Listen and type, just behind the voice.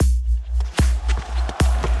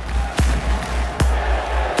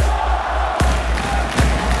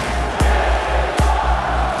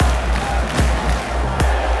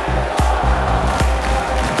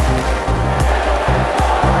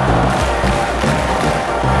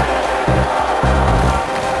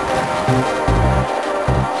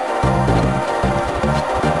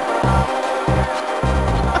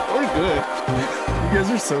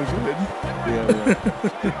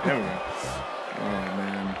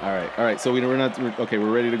All right. So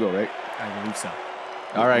we're ready to go, right? I believe so.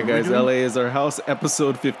 All right, What are we guys. doing? LA is our house,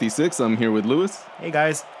 episode 56. I'm here with Lewis Hey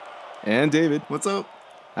guys. and David. What's up?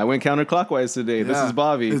 I went counterclockwise today. This is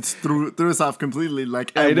Bobby. It's threw us off completely.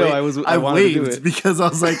 Like I know, I wanted to do waved it. because I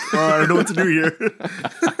was like, oh, I don't know what to do here.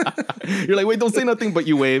 You're like, wait, don't say nothing, but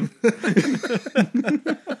you wave.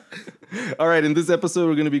 All right, in this episode,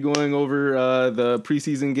 we're going to be going over the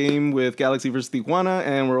preseason game with Galaxy versus Tijuana,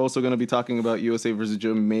 and we're also going to be talking about USA versus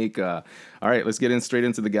Jamaica. All right, let's get straight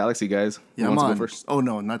into the Galaxy, guys. Who Yeah, wants I'm to on. go first? Oh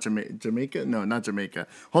no, not Jamaica. Jamaica? No, not Jamaica.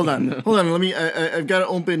 Hold on. Let me. I've got to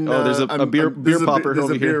open. Oh, there's a beer popper There's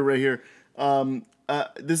over a beer here. right here.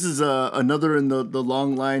 This is another in the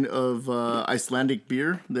long line of Icelandic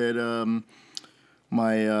beer that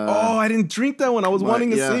my. Oh, I didn't drink that one. I was wanting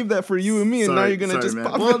to yeah. save that for you and me, and now you're going to just man.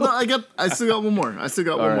 pop Well, it. no, I still got one more. I still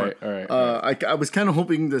got one more. All right. I was kind of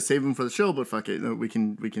hoping to save them for the show, but fuck it. No, we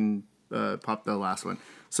can pop the last one.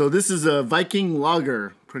 So this is a Viking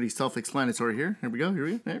Lager. Pretty self-explanatory here. Here we go. All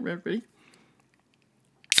right, ready?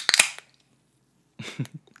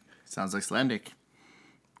 Sounds Icelandic.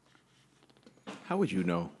 How would you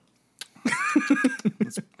know?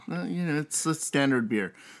 It's a standard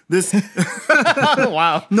beer. This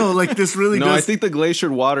Wow. no, like this really No, does. I think the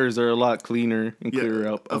glacier waters are a lot cleaner and clearer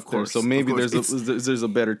up of there. course, So maybe of course. there's a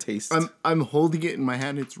better taste. I'm holding it in my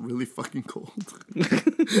hand. It's really fucking cold.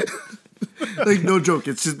 Like no joke.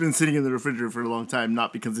 It's just been sitting in the refrigerator for a long time,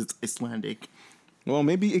 not because it's Icelandic. Well,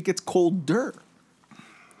 maybe it gets colder.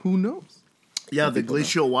 Who knows? Yeah, the people know.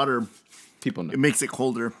 glacial water People know. it makes it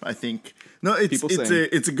colder. I think. No, it's People it's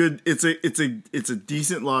saying. it's a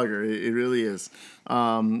decent lager. It really is.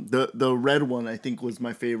 The red one I think was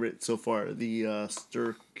my favorite so far. The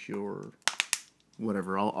Stir Cure,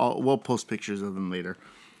 whatever. We'll post pictures of them later.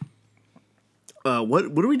 What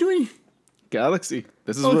are we doing? Galaxy.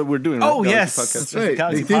 This is what we're doing. Right? Oh, Galaxy yes. Podcast. There's a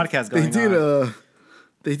Galaxy podcast going on.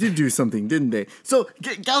 They did do something, didn't they? So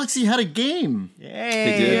Galaxy had a game. They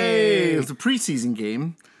Yay. did. Yay! It was a preseason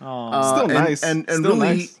game. Still nice. And Still really,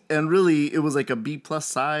 nice. and really, it was like a B+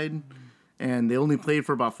 side, and they only played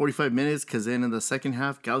for about 45 minutes because then in the second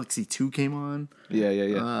half, Galaxy 2 came on, Yeah.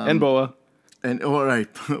 And Boa. and all right,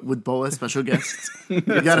 with Boa special guests, you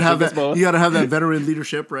gotta have that. Boa. You gotta have that veteran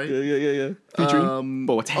leadership, right? Yeah. Featuring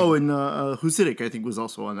Boa. Oh, and Husidic, I think, was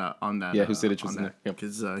also on that. Yeah, Husidic was in there. Yep.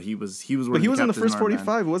 because he was. But he was in the first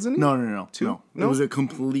 45, wasn't he? No. No? It was a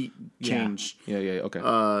complete change. Yeah. Okay.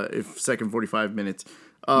 If second 45 minutes.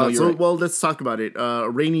 you're right. Well, let's talk about it.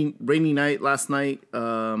 Rainy night last night.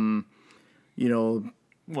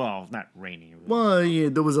 Well, not rainy. Well, yeah,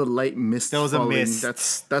 there was a light mist. There was a falling.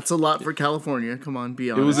 mist. That's a lot for California. Come on, be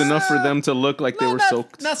it honest. was enough for them to look like they were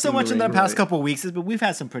soaked. Not so in much in the rain. past couple of weeks, but we've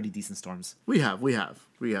had some pretty decent storms. We have.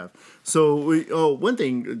 So one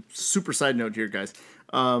thing, super side note here, guys.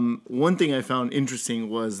 One thing I found interesting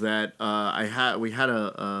was that we had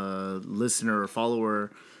a listener or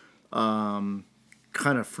follower, kind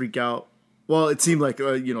of freak out. Well, it seemed like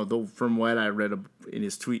from what I read in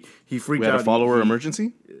his tweet, he freaked We had out. a follower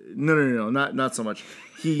emergency? No, not so much.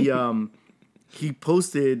 He he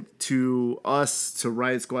posted to us, to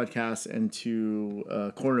Riot Squadcast, and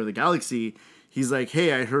to Corner of the Galaxy. He's like,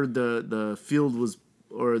 "Hey, I heard the field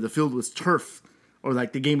was turf, or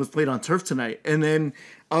like the game was played on turf tonight." And then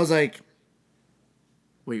I was like,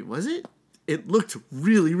 "Wait, was it? It looked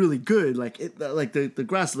really, really good. Like the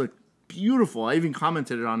grass looked beautiful. I even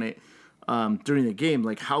commented on it during the game,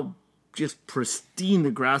 like how just pristine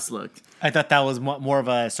the grass looked." I thought that was more of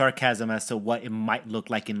a sarcasm as to what it might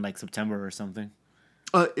look like in like September or something.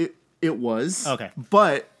 It was Okay.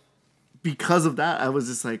 but because of that, I was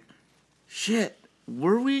just like, "Shit,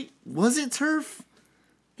 was it turf?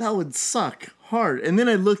 That would suck hard." And then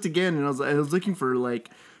I looked again, and I was looking for like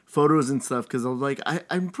photos and stuff because I was like,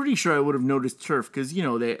 I'm pretty sure I would have noticed turf because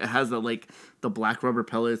it has the black rubber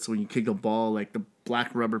pellets when you kick a ball, like the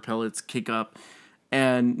black rubber pellets kick up.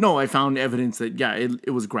 And no, I found evidence that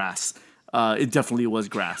it was grass. It definitely was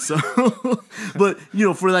grass. So, but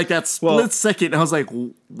for like that split second, I was like,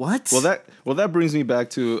 "What?" Well, that brings me back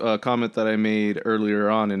to a comment that I made earlier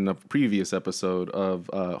on in the previous episode of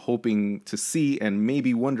hoping to see and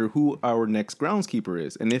maybe wonder who our next groundskeeper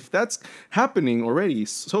is, and if that's happening already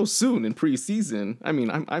so soon in preseason, I mean,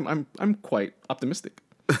 I'm quite optimistic.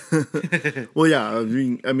 Well, yeah.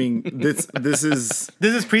 I mean, this is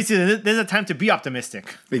This is preseason. This is a time to be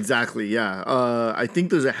optimistic. exactly, yeah. I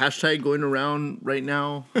think there's a hashtag going around right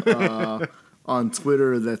now on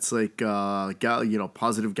Twitter that's like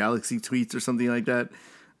positive Galaxy tweets or something like that.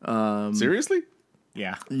 Seriously?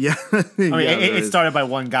 Yeah. Yeah, I mean, yeah, it started by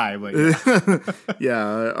one guy, but yeah.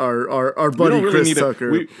 yeah, our We buddy don't really Chris need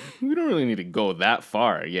Tucker. we don't really need to go that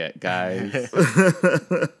far yet, guys.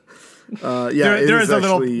 Yeah, it there is a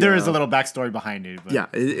little actually, there is a little backstory behind it. But. Yeah,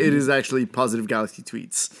 it is actually Positive Galaxy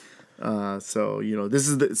tweets. So this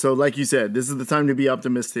is so like you said, this is the time to be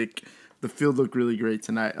optimistic. The field looked really great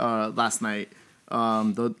tonight. Last night,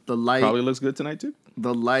 the light Probably looks good tonight too.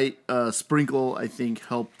 the light sprinkle I think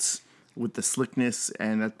helped with the slickness,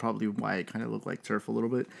 and that's probably why it kind of looked like turf a little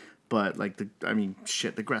bit. But like the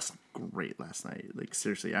grass looked great last night. Like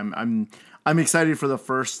seriously, I'm excited for the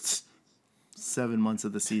first 7 months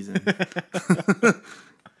of the season.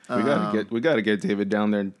 We gotta get David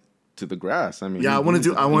down there to the grass. I mean, Yeah, I want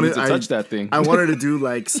to touch that thing. I wanted to do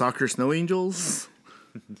like soccer snow angels.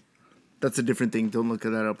 That's a different thing. Don't look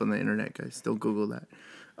that up on the internet, guys. Don't Google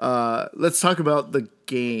that. Let's talk about the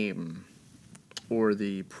game or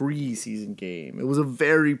the preseason game. It was a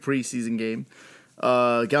very preseason game.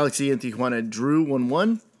 Galaxy and Tijuana drew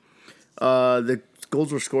 1-1. The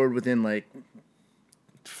goals were scored within like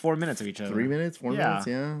 4 minutes of each other. 3 minutes, 4 minutes.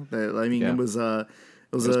 Yeah, Yeah. it was a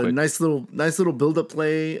quick. nice little build up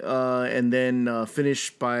play, and then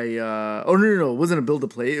finished by. No, it wasn't a build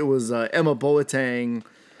up play. It was Emma Boateng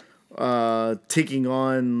taking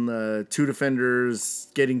on two defenders,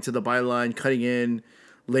 getting to the byline, cutting in,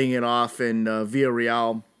 laying it off, and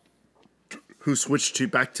Villarreal, who switched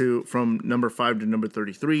from number 5 to number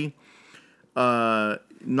 33,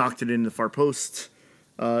 knocked it in the far post.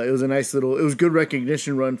 It was it was good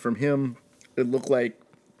recognition run from him. It looked like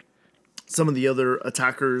some of the other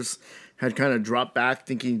attackers had kind of dropped back,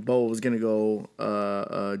 thinking Bo was going to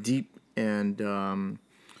go deep, and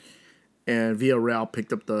Villarreal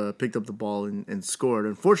picked up the ball and scored.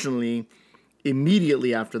 Unfortunately,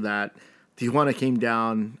 immediately after that, Tijuana came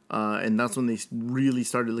down, and that's when they really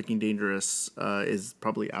started looking dangerous. Is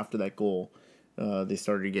probably after that goal, they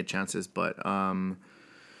started to get chances, but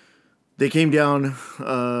they came down.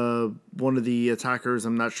 One of the attackers,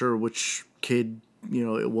 I'm not sure which kid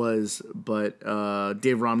it was, but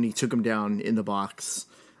Dave Romney took him down in the box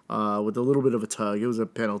with a little bit of a tug. It was a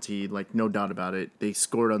penalty, like no doubt about it. They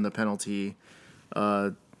scored on the penalty,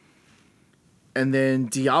 and then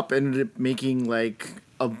Diop ended up making like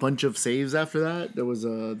a bunch of saves after that. There was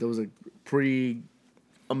a pretty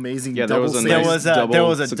amazing double save. There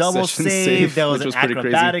was a double succession save. There was which an was pretty crazy.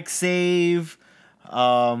 acrobatic save.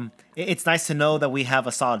 It's nice to know that we have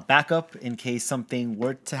a solid backup in case something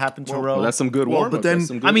were to happen to Rowe. Well, that's some good warm. but then-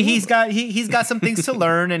 he's got some things to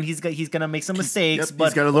learn, and he's gonna make some mistakes. Yep, but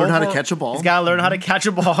he's gotta learn how to catch a ball. He's gotta learn how to catch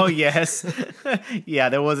a ball. Yes, yeah.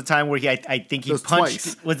 There was a time where I think he was punched.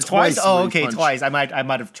 twice. Was it Twice twice? Oh, where he okay, punched. twice. I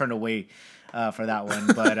might have turned away for that one,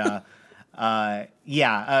 but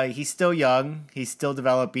he's still young. He's still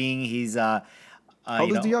developing. He's How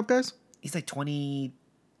old is Diop, guys? He's like 20.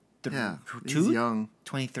 Yeah, he's 2? young.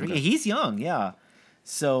 23. Yeah, he's young, yeah.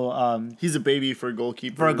 So He's a baby for a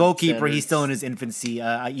goalkeeper. for a goalkeeper, standards. he's still in his infancy.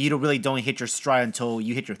 You really don't hit your stride until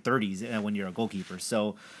you hit your 30s when you're a goalkeeper.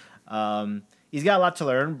 So he's got a lot to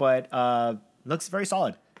learn, but looks very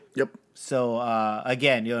solid. Yep. So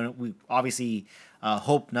again, we obviously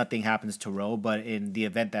hope nothing happens to Rowe, but in the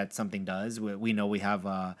event that something does, we know we have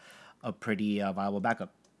a pretty viable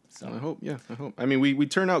backup. So I hope. I mean, we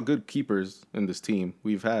turn out good keepers in this team.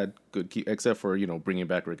 We've had good except for bringing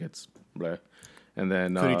back Ricketts, blah, and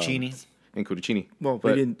then Cudicini. and Cudicini. Well,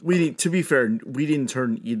 But- we didn't. To be fair, we didn't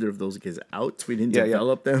turn either of those guys out. We didn't Yeah, yeah.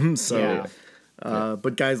 develop them. So, Yeah.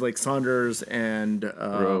 but guys like Saunders and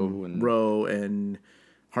Rowe and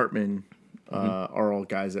Hartman are all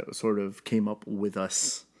guys that sort of came up with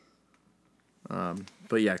us.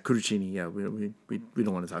 But yeah, Cudicini. Yeah, we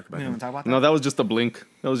don't want to talk about You him. want to talk about that? No, that was just a blink.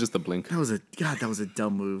 That was just a blink. That was a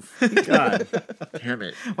dumb move. God damn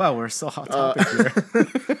it. Wow, we're so hot topic here.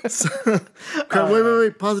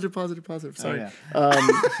 Wait. Positive. Sorry. Yeah.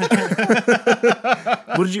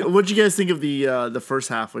 What did you guys think of the first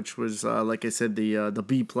half, which was like I said, the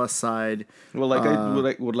B plus side? Well,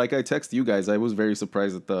 like I text you guys, I was very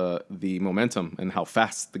surprised at the momentum and how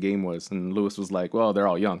fast the game was. And Lewis was like, "Well, they're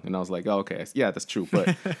all young," and I was like, "Oh, okay, yeah, that's true."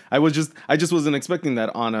 But I just wasn't expecting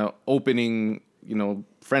that on a opening,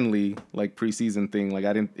 friendly like preseason thing. Like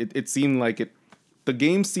I didn't. It seemed like the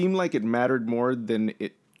game seemed like it mattered more than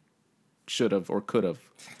it should have or could have.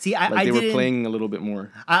 See, They were playing a little bit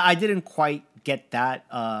more. I didn't quite get that.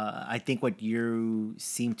 I think what you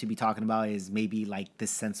seem to be talking about is maybe like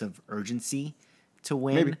this sense of urgency to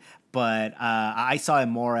win. Maybe. But I saw it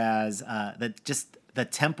more as the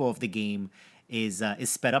tempo of the game is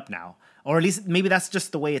sped up now. Or at least maybe that's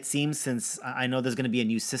just the way it seems, since I know there's going to be a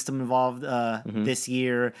new system involved this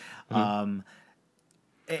year.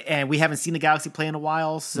 and we haven't seen the Galaxy play in a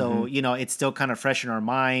while, so it's still kind of fresh in our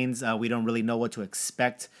minds. We don't really know what to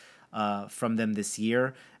expect from them this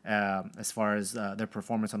year as far as their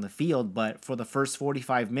performance on the field. But for the first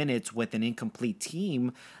 45 minutes with an incomplete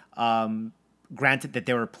team, granted that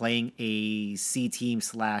they were playing a C team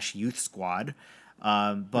 / youth squad.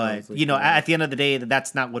 But at the end of the day,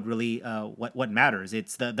 that's not what really what matters.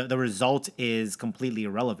 It's the result is completely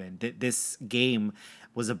irrelevant. This game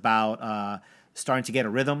was about starting to get a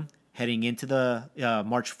rhythm heading into the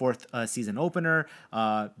March 4th season opener.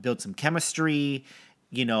 Build some chemistry.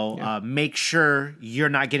 Make sure you're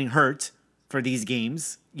not getting hurt for these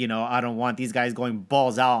games. I don't want these guys going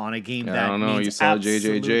balls out on a game that I don't know. means You saw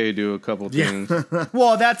JJJ do a couple things.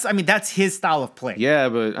 Well, that's his style of play. Yeah,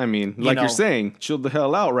 but I mean, like you're saying, chill the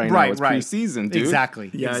hell out now. It's preseason, dude.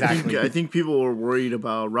 Exactly. Yeah, exactly. I think people were worried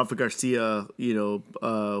about Rafa Garcia,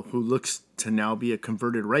 who looks to now be a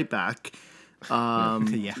converted right back.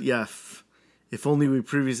 Yeah. If only we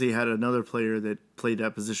previously had another player that played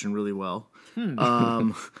that position really well.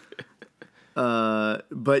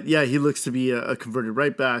 But yeah, he looks to be a converted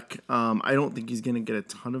right back. I don't think he's going to get a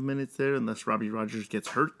ton of minutes there unless Robbie Rogers gets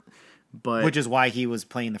hurt. But which is why he was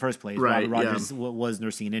playing in the first place. Right, Robbie Rogers was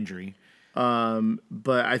nursing an injury.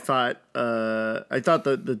 But I thought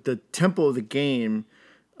the tempo of the game,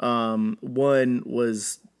 one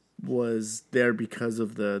was there because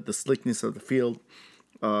of the slickness of the field.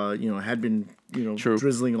 It had been True.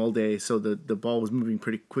 drizzling all day, so the ball was moving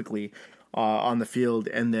pretty quickly on the field,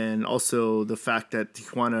 and then also the fact that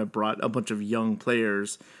Tijuana brought a bunch of young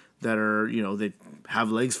players that are they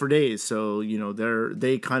have legs for days, so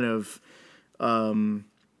they kind of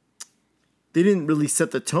they didn't really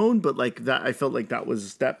set the tone, but like that I felt like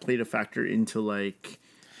that played a factor into like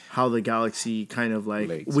how the Galaxy kind of like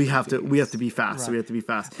Legs we have to be fast, Right. so we have to be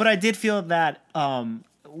fast. But I did feel that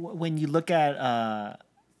when you look at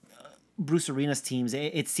Bruce Arena's teams,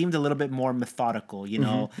 it seemed a little bit more methodical.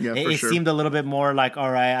 Yeah, it sure. seemed a little bit more like,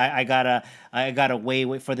 all right, I gotta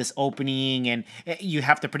wait for this opening, and you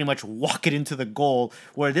have to pretty much walk it into the goal.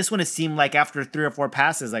 Where this one, it seemed like after 3 or 4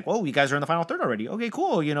 passes, like, oh, you guys are in the final third already. Okay,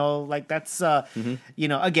 cool. Like that's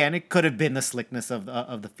again, it could have been the slickness of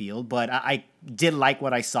the field, but I did like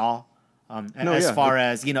what I saw.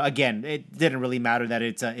 As again, it didn't really matter that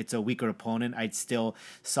it's a weaker opponent. I still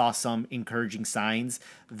saw some encouraging signs,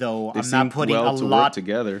 though I'm not putting a lot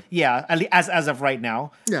together. Yeah, as of right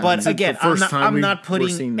now. Yeah, But it's the again, first time I'm we're not putting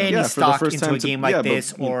seeing them. any Yeah, for the stock first into time a game like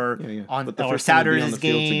this or But the or first time to be on Saturday's the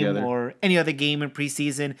field game together. or any other game in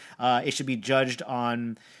preseason. It should be judged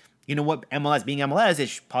on, MLS being MLS.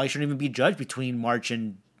 It probably shouldn't even be judged between March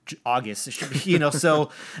and August. It should be, so,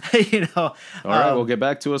 All right, we'll get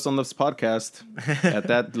back to us on this podcast at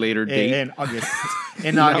that later date. in August.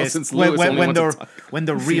 In Now, August, since when, Lewis when, only when wants the to when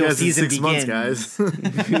the See you real guys in season 6 begins. months, guys.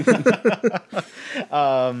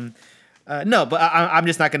 No, but I'm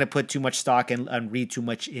just not going to put too much stock and read too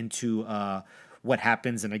much into what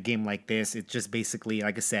happens in a game like this. It's just basically,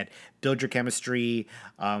 like I said, build your chemistry,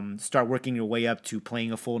 start working your way up to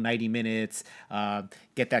playing a full 90 minutes,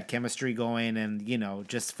 get that chemistry going, and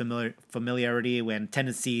just familiarity and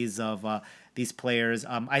tendencies of these players.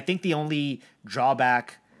 I think the only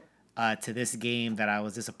drawback to this game that I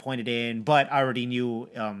was disappointed in, but I already knew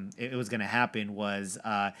it was going to happen, was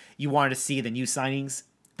you wanted to see the new signings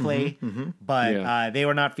play, but they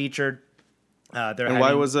were not featured. And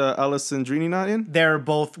why was Alessandrini not in? They're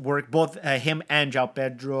both him and João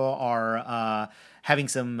Pedro are having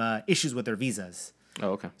some issues with their visas.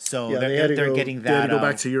 Oh, okay. So Yeah, they're getting that. They had to go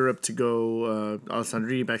back to Europe to go.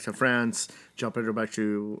 Alessandrini back to France. João Pedro back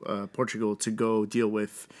to Portugal to go deal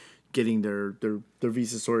with getting their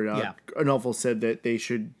visa sorted out. Yeah. Arnolfo said that they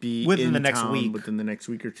should be Within in the next town week. within the next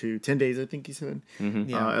week or two. 10 days, I think he said.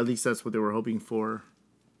 Yeah. At least that's what they were hoping for.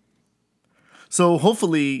 So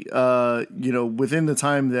hopefully, within the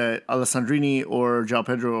time that Alessandrini or João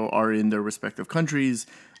Pedro are in their respective countries,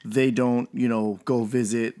 they don't, go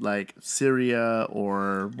visit like Syria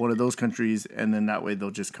or one of those countries, and then that way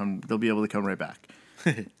they'll be able to come right back.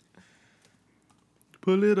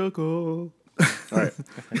 Political. All right.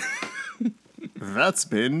 That's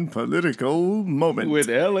been Political Moment. With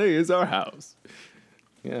LA is our house.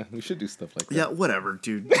 Yeah, we should do stuff like that. Yeah, whatever,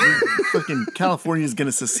 dude. Fucking California's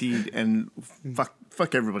gonna secede, and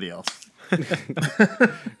fuck everybody else.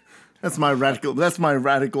 That's my radical.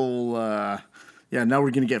 Yeah, now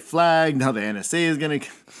we're gonna get flagged. Now the NSA is gonna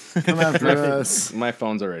come after us. My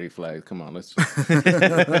phone's already flagged. Come on, let's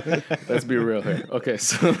be real here. Okay,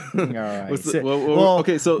 so All right.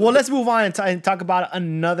 well, let's move on and talk about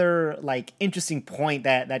another like interesting point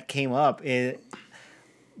that came up.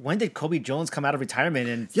 when did Kobe Jones come out of retirement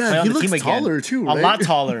and Yeah, play on he the looks team again? taller too, A right? lot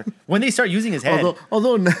taller. When they start using his head.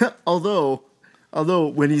 Although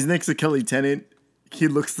when he's next to Kelly Tennant, he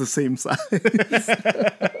looks the same size.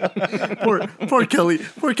 poor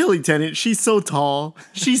Kelly Tennant. She's so tall.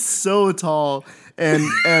 And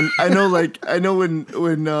I know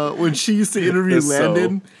when she used to interview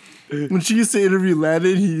Landon. When she used to interview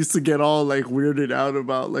Landon, he used to get all like weirded out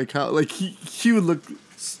about like how like he would look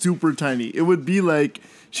super tiny. It would be like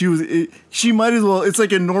she might as well. It's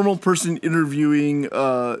like a normal person interviewing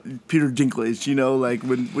Peter Dinklage, you know, like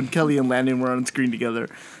when Kelly and Landon were on screen together.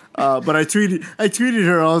 But I tweeted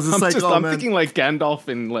her. I was I'm thinking like Gandalf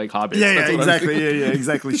in like Hobbit. Yeah, exactly.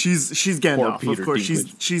 Exactly. She's Gandalf, Peter of course.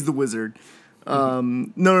 Dinklage. She's the wizard.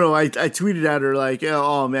 No. I tweeted at her like,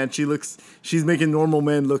 oh man, she's making normal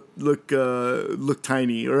men look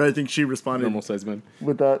tiny. Or I think she responded Normal size man.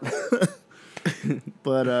 with that.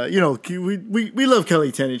 But we love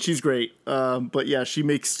Kelly Tennant. She's great. But yeah, she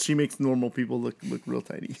makes normal people look real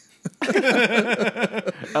tiny.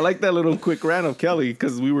 I like that little quick rant of Kelly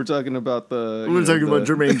because we were talking about about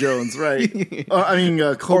Jermaine Jones, right?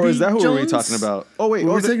 Kobe. Or is that who Jones? were we talking about? Oh wait,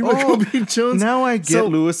 We were talking about Kobe Jones. Now I get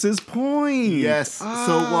Lewis's point. Yes.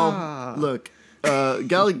 So look,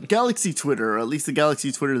 Galaxy Twitter, or at least the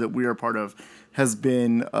Galaxy Twitter that we are part of, has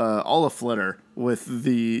been all aflutter with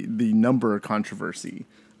the number controversy.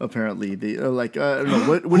 Apparently, I don't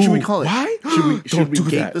know what should we call it? Why? Should we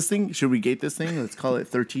gate this thing? Should we gate this thing? Let's call it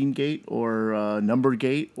 13 Gate or Number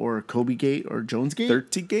Gate or Kobe Gate or Jones Gate.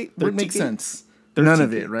 30 Gate. What makes sense? None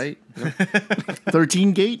of it, right?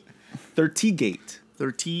 13 Gate. 30 Gate.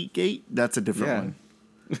 30 Gate. That's a different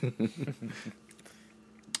one.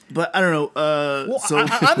 But I don't know.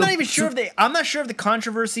 I'm not even sure I'm not sure if the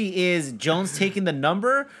controversy is Jones taking the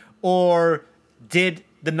number or did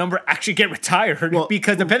the number actually get retired? Well,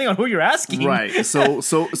 because depending on who you're asking, right? So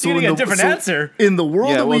you're gonna get a different answer. In the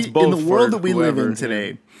world that we live in whoever.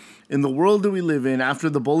 today, in the world that we live in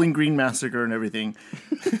after the Bowling Green massacre and everything,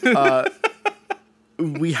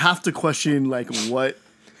 we have to question like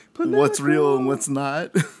what's real and what's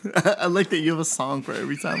not. I like that you have a song for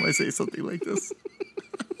every time I say something like this.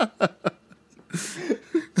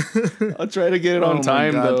 I'll try to get it on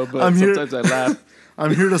time though, but sometimes I laugh.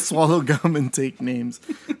 I'm here to swallow gum and take names.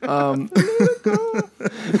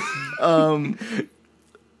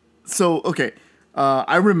 So okay,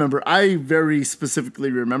 I very specifically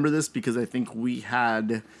remember this because I think we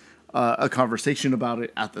had a conversation about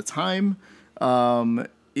it at the time.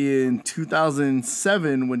 In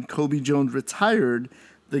 2007, when Kobe Jones retired,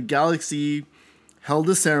 the Galaxy held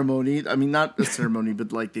a ceremony. I mean, not a ceremony,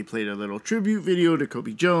 but like they played a little tribute video to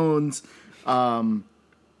Kobe Jones. And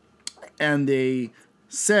they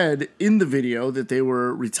said in the video that they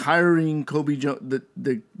were retiring Kobe Jones,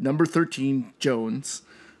 the number 13 Jones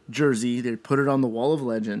jersey. They put it on the Wall of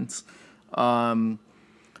Legends. And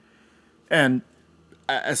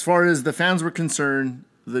as far as the fans were concerned,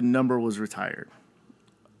 the number was retired.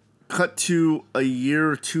 Cut to a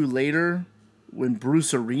year or two later, when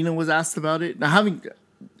Bruce Arena was asked about it. Now,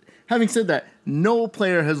 having said that, no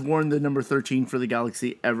player has worn the number 13 for the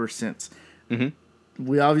Galaxy ever since. Mm-hmm.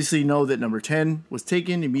 We obviously know that number 10 was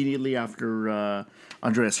taken immediately after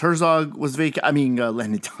Andreas Herzog was Landon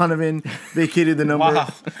Donovan vacated the number. Wow.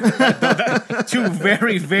 Two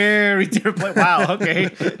very, very different players. Wow, okay.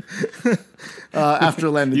 After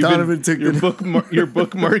Landon Donovan took you're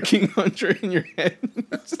bookmarking Hunter in your head.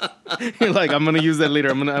 You're like, I'm gonna use that later.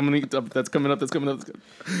 I'm gonna that's coming up.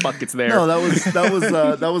 Fuck, it's there. No, that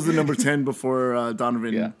was the number 10 before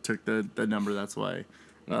Donovan took the number. That's why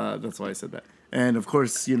I said that. And of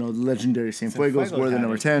course, the legendary Cienfuegos wore the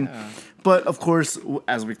number 10. Yeah. But of course,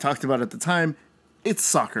 as we talked about at the time, it's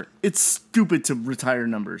soccer. It's stupid to retire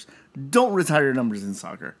numbers. Don't retire numbers in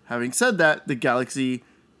soccer. Having said that, the Galaxy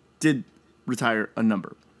did retire a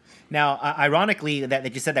number. Now, ironically,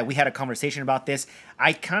 that you said that we had a conversation about this,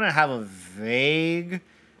 I kind of have a vague.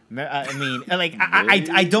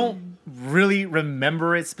 I don't really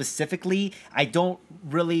remember it specifically. I don't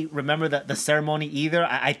really remember the ceremony either.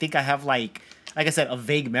 I think I have like I said, a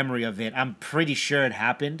vague memory of it. I'm pretty sure it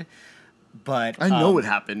happened. But I know it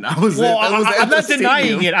happened. I'm not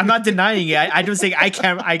denying it. I'm not denying it. I just say I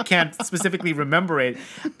can't specifically remember it.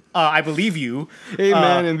 I believe you. Hey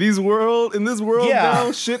man, in this world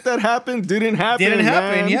now, shit that happened didn't happen.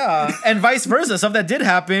 Man. Yeah. And vice versa. Stuff that did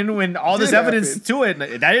happen when all this evidence to it,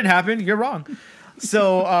 that didn't happen, you're wrong.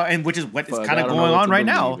 So and which is what is kind of going on right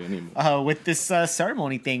now with this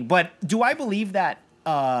ceremony thing. But do I believe that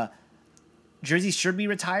jerseys should be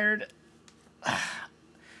retired?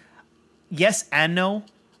 Yes and no.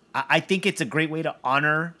 I think it's a great way to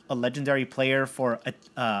honor a legendary player for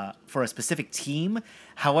a specific team.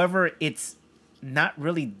 However, it's not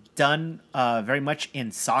really done very much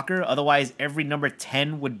in soccer. Otherwise, every number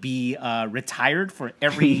 10 would be retired for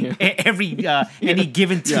every any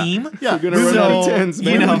given team. Yeah, We're gonna run out of tens,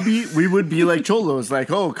 man. You know, we would be like Cholos, like,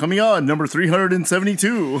 oh, coming on number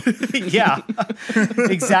 372. yeah,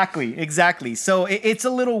 exactly. So it's a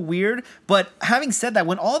little weird. But having said that,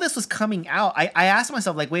 when all this was coming out, I asked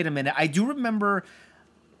myself, like, wait a minute. I do remember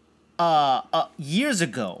years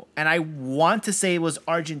ago, and I want to say it was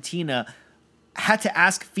Argentina, had to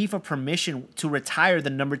ask FIFA permission to retire the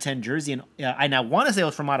number 10 jersey. And I want to say it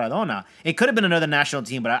was for Maradona. It could have been another national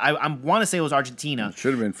team, but I want to say it was Argentina.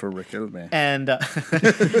 Should have been for Riquelme.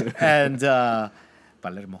 And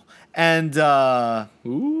Palermo. And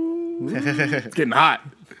Ooh, It's getting hot.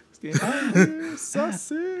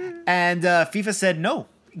 saucy. and FIFA said no.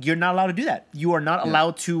 You're not allowed to do that. You are not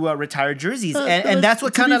allowed to retire jerseys, and that's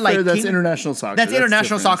what To be kind of like fair, that's came- international soccer. That's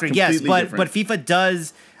international different. soccer, It's yes, completely but different. FIFA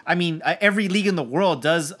does. I mean, every league in the world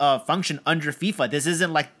does function under FIFA. This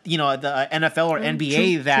isn't like the NFL or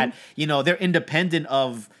NBA that they're independent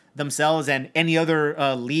of themselves and any other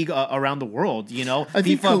league around the world. I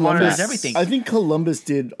think FIFA monitors everything. I think Columbus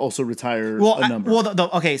did also retire Well, a number.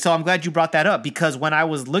 okay, so I'm glad you brought that up because when I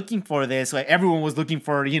was looking for this, like, everyone was looking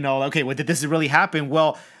for, okay, well, did this really happen?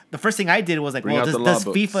 Well, the first thing I did was like, Bring well, out the does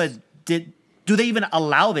law books. FIFA do they even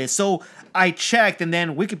allow this? So I checked, and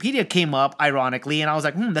then Wikipedia came up, ironically, and I was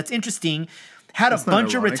like, that's interesting. Had That's a not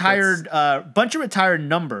bunch of ironic, retired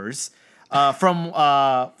numbers from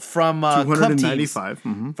club teams. 295.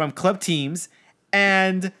 From club teams,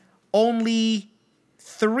 and only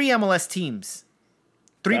 3 MLS teams,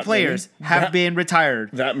 3 That players many? have been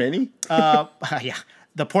retired. That many? Yeah,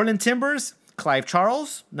 the Portland Timbers, Clive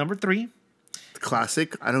Charles, number 3.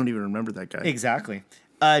 Classic. I don't even remember that guy. Exactly.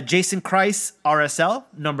 Jason Kreis, RSL,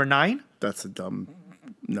 number 9. That's a dumb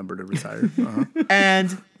number to retire. Uh-huh.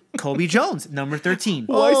 And Kobe Jones, number 13.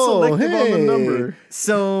 Why selective on the hey. number?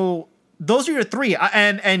 So those are your 3.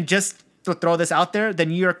 And just to throw this out there, the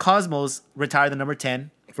New York Cosmos retired the number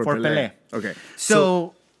 10 for Pelé. Okay.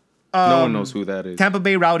 So No one knows who that is. Tampa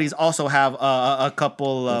Bay Rowdies also have a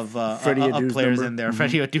couple of Freddie of Adu's players number. in there.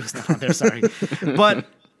 Freddie Adu's not on there, sorry. But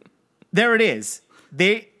there it is.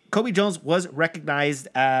 Kobe Jones was recognized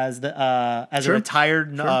as a Sure.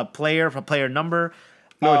 retired player for player number.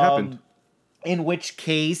 No, it happened. In which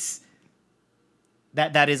case,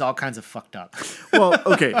 that is all kinds of fucked up. Well,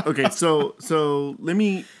 okay. So let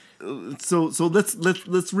me. So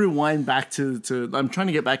let's rewind back to. I'm trying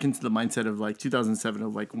to get back into the mindset of like 2007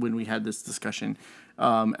 of like when we had this discussion,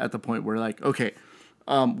 at the point where like, okay,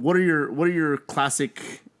 what are your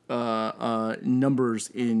classic numbers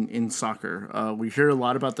in soccer? We hear a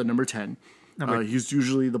lot about the number 10. He's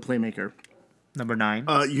usually the playmaker. Number 9.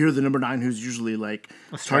 You hear the number 9, who's usually like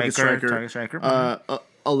target striker.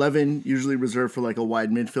 11 usually reserved for like a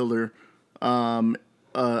wide midfielder.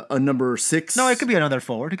 A number 6. No, it could be another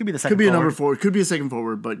forward. It could be the second. Could be a number forward. 4. Could be a second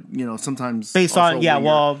forward, but sometimes Based also on a winger.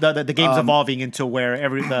 well, the game's evolving into where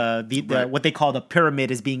the Right. what they call the pyramid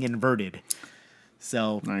is being inverted.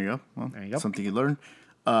 So There you go. Well, There you go. Something you learn.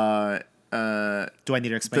 do I need to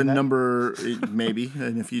The explain that? number maybe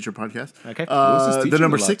in a future podcast. Okay. Lewis is The teaching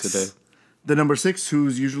number a lot 6. today. The number 6,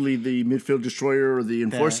 who's usually the midfield destroyer or the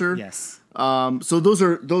enforcer. Yes. So those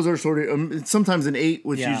are sort of sometimes an 8,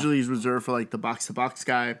 which Yeah. usually is reserved for like the box to box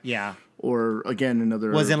guy. Yeah. Or again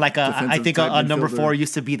another. Wasn't like I defensive think type a number midfielder. 4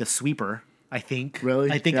 used to be the sweeper. I think. Really?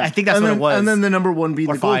 I think Yeah. that's And what then- it was. And then the number 1 being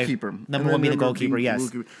Or the 5. goalkeeper. Number And then 1 being the number goalkeeper, being yes.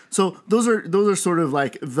 goalkeeper. So those are sort of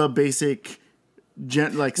like the basic.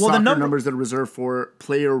 Soccer numbers that are reserved for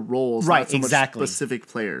player roles, Right, not so much exactly. specific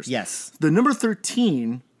players. Yes. The number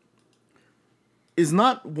 13 is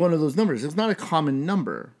not one of those numbers. It's not a common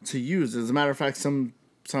number to use. As a matter of fact, some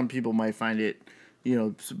people might find it,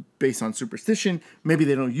 based on superstition. Maybe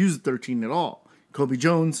they don't use 13 at all. Kobe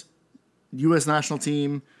Jones, U.S. national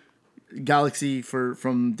team, Galaxy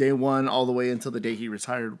from day 1 all the way until the day he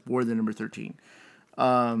retired wore the number 13.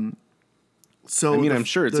 So I'm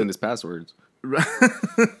sure it's in his passwords.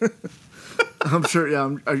 I'm sure.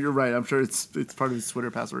 Yeah, you're right. I'm sure it's part of his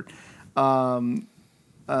Twitter password.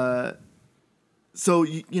 So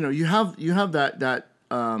you have that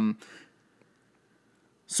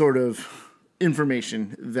sort of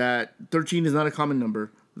information that 13 is not a common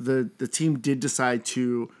number. The team did decide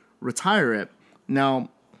to retire it. Now,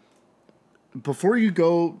 before you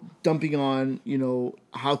go dumping on,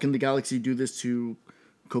 how can the Galaxy do this to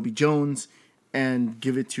Kobe Jones and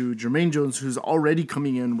give it to Jermaine Jones, who's already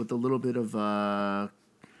coming in with a little bit of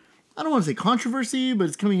I don't want to say controversy, but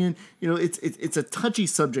it's coming in. It's a touchy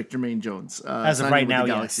subject, Jermaine Jones. As of right now,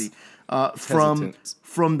 yes.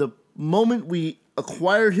 From the moment we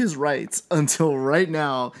acquired his rights until right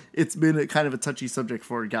now, it's been a kind of a touchy subject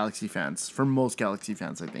for Galaxy fans, for most Galaxy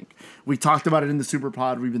fans, I think. We talked about it in the Super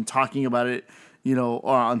Pod. We've been talking about it,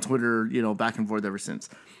 on Twitter, back and forth ever since.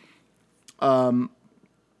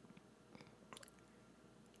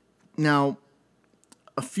 Now,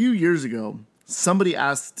 a few years ago, somebody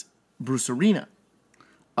asked Bruce Arena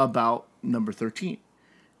about number 13.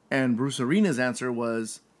 And Bruce Arena's answer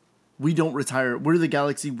was, we don't retire. We're the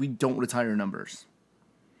Galaxy. We don't retire numbers.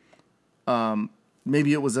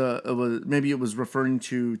 Maybe it was referring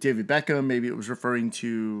to David Beckham. Maybe it was referring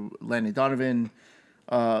to Landon Donovan,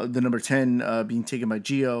 the number 10 being taken by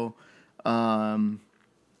Gio.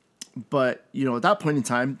 But, at that point in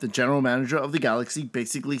time, the general manager of the Galaxy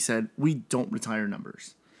basically said, we don't retire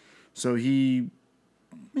numbers. So he,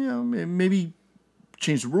 maybe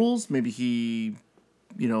changed the rules. Maybe he,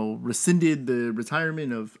 rescinded the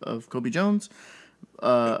retirement of Kobe Jones,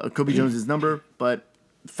 Kobe Jones's number. But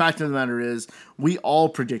fact of the matter is, we all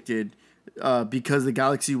predicted, because the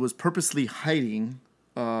Galaxy was purposely hiding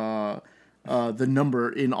the number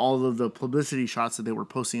in all of the publicity shots that they were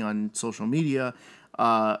posting on social media,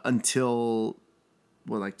 until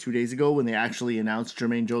 2 days ago when they actually announced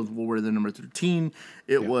Jermaine Jones will wear the number 13.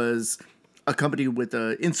 It was accompanied with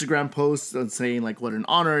an Instagram post saying what an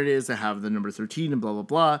honor it is to have the number 13 and blah, blah,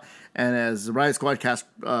 blah. And as the Riot Squadcast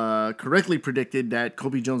correctly predicted that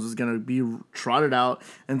Kobe Jones was going to be trotted out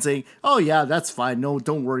and saying, oh yeah, that's fine. No,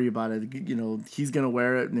 don't worry about it. He's going to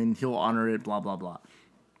wear it and then he'll honor it, blah, blah, blah.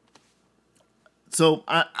 So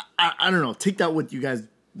I don't know. Take that what you guys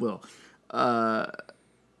will.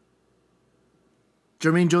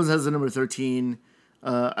 Jermaine Jones has the number 13.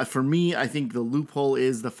 For me, I think the loophole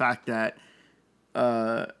is the fact that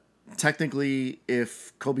technically,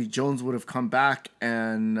 if Kobe Jones would have come back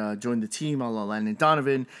and joined the team, a la Landon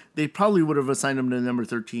Donovan, they probably would have assigned him to number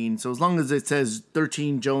 13. So as long as it says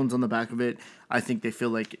 13 Jones on the back of it, I think they feel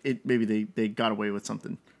like it. Maybe they got away with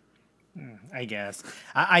something. I guess.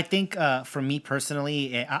 I think for me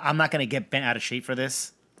personally, I'm not going to get bent out of shape for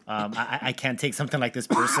this. I can't take something like this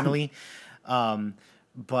personally.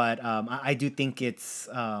 But I do think it's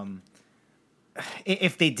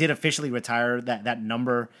if they did officially retire that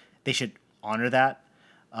number, they should honor that.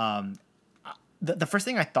 The first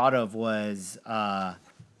thing I thought of was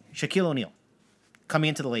Shaquille O'Neal coming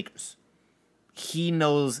into the Lakers. He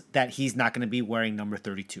knows that he's not going to be wearing number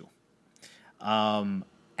 32.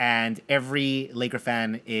 And every Laker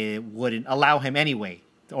fan wouldn't allow him anyway,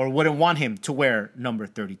 or wouldn't want him to wear number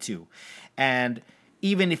 32. And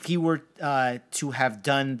even if he were to have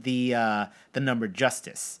done the number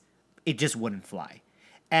justice, it just wouldn't fly.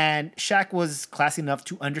 And Shaq was classy enough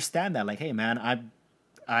to understand that, hey man,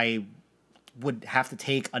 I would have to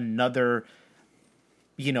take another,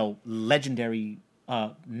 legendary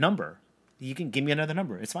number. You can give me another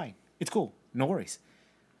number. It's fine. It's cool. No worries.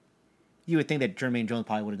 You would think that Jermaine Jones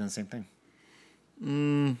probably would have done the same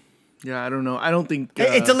thing. Yeah, I don't know. I don't think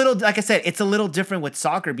it's a little, like I said, it's a little different with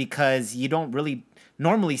soccer because you don't really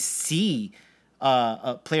normally see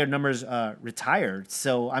player numbers retired.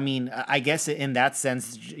 So, I mean, I guess in that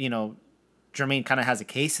sense, Jermaine kind of has a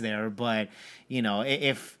case there. But,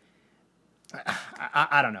 if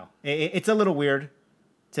I don't know, it's a little weird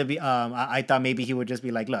to be. I thought maybe he would just be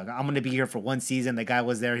like, look, I'm going to be here for one season. The guy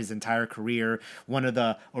was there his entire career, one of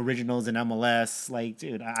the originals in MLS. Like,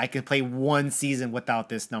 dude, I could play one season without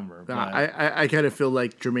this number. But I kind of feel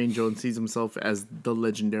like Jermaine Jones sees himself as the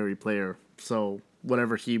legendary player. So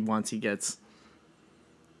whatever he wants, he gets.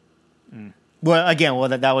 Well, again,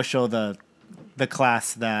 that would show the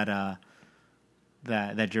class that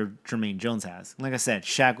Jermaine Jones has. Like I said,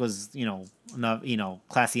 Shaq was enough,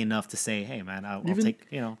 classy enough to say, hey man, I'll take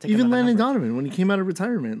even Landon Donovan when he came out of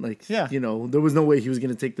retirement, there was no way he was going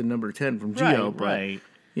to take the number 10 from Gio, but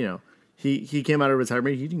he came out of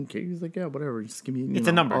retirement, he didn't care. He was like, yeah, whatever, just give me. It's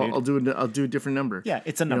a number. I'll do a different number. Yeah,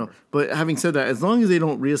 it's a number. But having said that, as long as they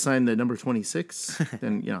don't reassign the number 26,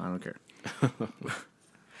 then I don't care.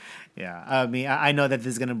 Yeah, I mean, I know that this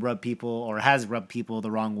is going to rub people or has rubbed people the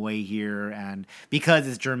wrong way here. And because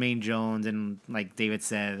it's Jermaine Jones and like David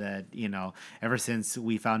said that, ever since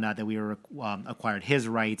we found out that we were acquired his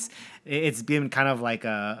rights, it's been kind of like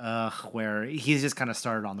where he's just kind of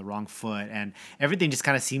started on the wrong foot and everything just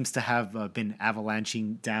kind of seems to have been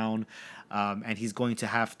avalanching down. And he's going to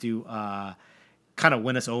have to kind of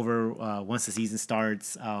win us over once the season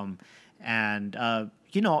starts. And I'll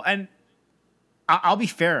be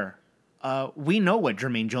fair. We know what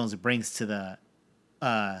Jermaine Jones brings to the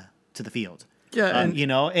field. Yeah, and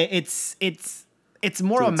it's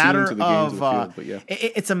more To a the team, matter to the game, to of the field, but yeah.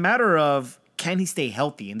 it's a matter of can he stay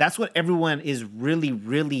healthy, and that's what everyone is really,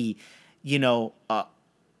 really,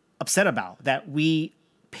 upset about. That we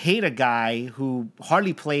paid a guy who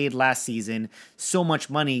hardly played last season so much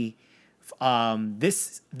money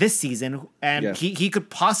this season, and Yeah. he could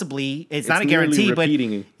possibly, it's not a nearly guarantee, but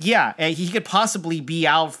repeating. yeah, he could possibly be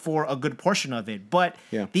out for a good portion of it. But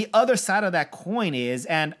Yeah. the other side of that coin is,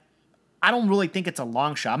 and I don't really think it's a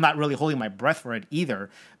long shot, I'm not really holding my breath for it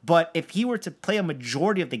either, but if he were to play a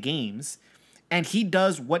majority of the games and he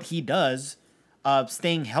does what he does,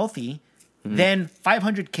 staying healthy, then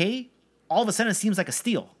 500K all of a sudden seems like a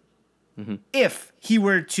steal. If he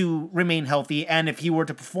were to remain healthy and if he were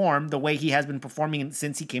to perform the way he has been performing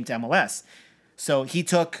since he came to MLS. So he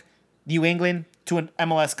took New England to an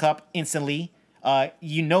MLS Cup instantly.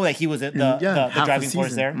 You know that he was the half a driving force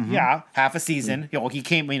season. there. Yeah, half a season. He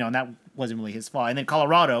came, and that wasn't really his fault. And then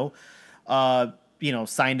Colorado,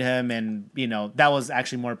 signed him, and that was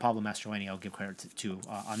actually more Pablo Mastroeni. I'll give credit to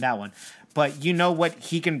on that one. But you know what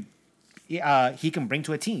he can bring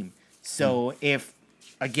to a team. So if,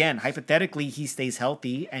 again, hypothetically, he stays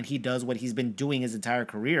healthy and he does what he's been doing his entire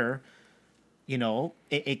career,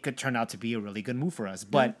 it could turn out to be a really good move for us.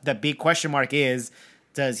 But the big question mark is,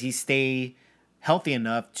 does he stay healthy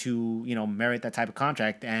enough to, merit that type of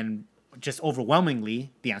contract? And just overwhelmingly,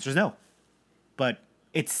 the answer is no. But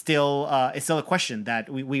it's still a question that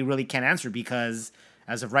we really can't answer, because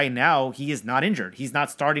as of right now, he is not injured. He's not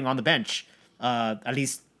starting on the bench. At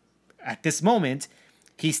least at this moment,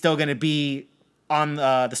 he's still going to be on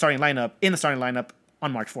the starting lineup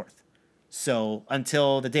on March 4th. So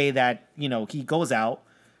until the day that, he goes out,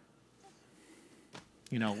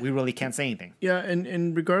 we really can't say anything. Yeah,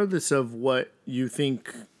 and regardless of what you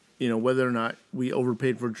think, whether or not we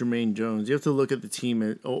overpaid for Jermaine Jones, you have to look at the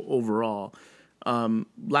team overall.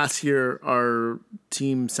 Last year, our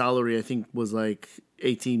team salary, I think, was like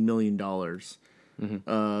 $18 million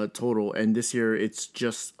total. And this year, it's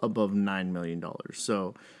just above $9 million.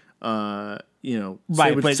 So,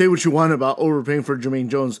 say what you want about overpaying for Jermaine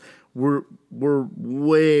Jones. We're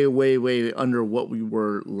way, way, way under what we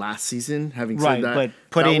were last season. Having said that,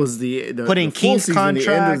 but that was the King's season, contract,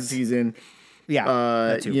 the end of the season.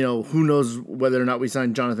 Yeah, who knows whether or not we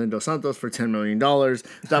signed Jonathan Dos Santos for $10 million.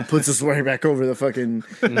 That puts us right back over the fucking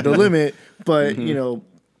the limit. But to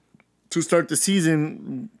start the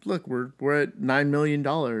season, look, we're at $9 million.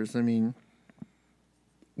 I mean,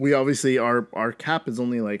 we obviously our cap is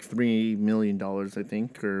only like $3 million, I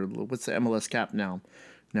think, or what's the MLS cap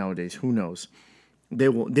nowadays? Who knows? They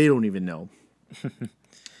don't even know.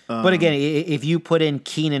 But again, if you put in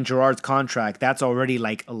Keane and Gerard's contract, that's already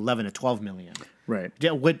like 11 to 12 million. Right.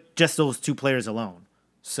 With just those two players alone.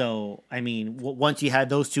 So, I mean, once you had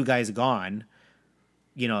those two guys gone,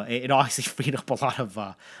 it obviously freed up a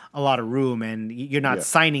lot of room, and you're not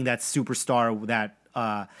signing that superstar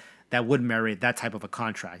that would merit that type of a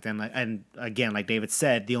contract. And again, like David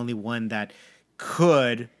said, the only one that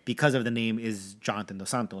could, because of the name, is Jonathan Dos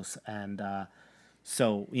Santos. And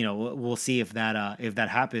so, we'll see if that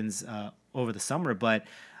happens over the summer. But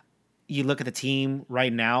you look at the team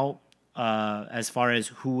right now, as far as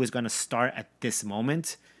who is going to start at this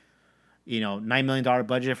moment, $9 million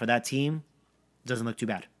budget for that team doesn't look too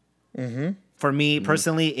bad. Mm-hmm. For me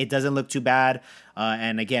personally, it doesn't look too bad.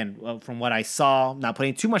 And again, from what I saw, not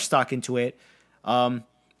putting too much stock into it,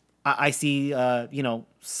 I see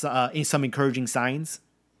some encouraging signs.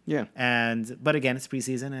 Yeah. But again, it's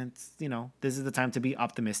preseason, and it's, this is the time to be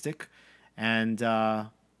optimistic. And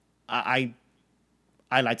I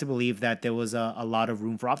like to believe that there was a lot of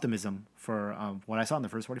room for optimism for what I saw in the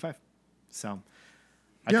first 45. So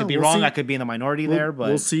I could be wrong. See. I could be in the minority there, but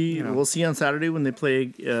we'll see. We'll see on Saturday when they play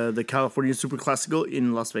the California Super Classico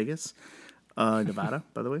in Las Vegas, Nevada.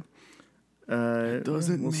 By the way, it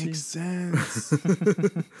doesn't make sense.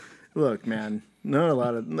 Look, man, not a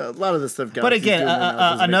lot of this stuff. But again,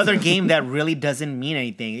 another game that really doesn't mean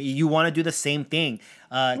anything. You want to do the same thing.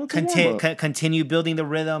 Continue building the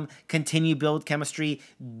rhythm. Continue build chemistry.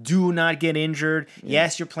 Do not get injured. Yeah.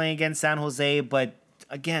 Yes, you're playing against San Jose, but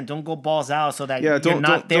again, don't go balls out so that you're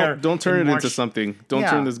not there. Don't turn it into something. Don't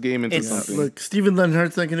turn this game into something. Look, Steven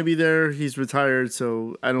Lenhart's not going to be there. He's retired,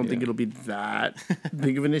 so I don't think it'll be that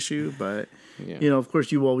big of an issue. But of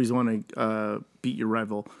course, you always want to beat your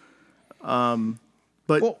rival.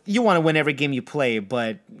 But you want to win every game you play,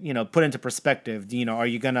 but put into perspective. Are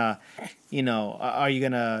you gonna you're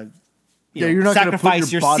not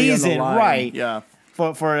sacrifice your season, right? Yeah.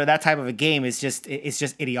 For that type of a game, it's just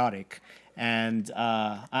idiotic. And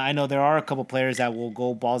I know there are a couple players that will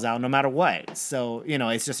go balls out no matter what. So,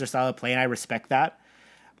 it's just their style of play, and I respect that.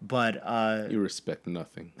 But You respect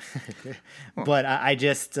nothing. but I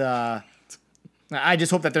just hope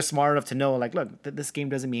that they're smart enough to know, like, look, this game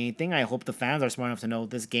doesn't mean anything. I hope the fans are smart enough to know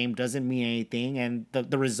this game doesn't mean anything, and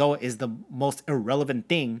the result is the most irrelevant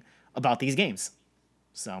thing about these games.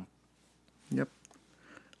 So, Yep.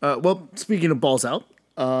 Well, speaking of balls out,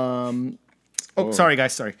 sorry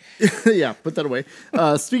guys, sorry. yeah, put that away.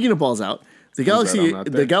 Speaking of balls out, the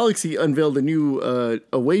Galaxy unveiled a new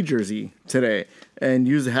away jersey today and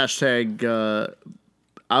used the hashtag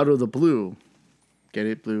out of the blue. Get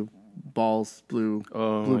it? Blue balls, blue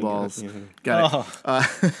balls. Got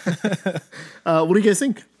it. What do you guys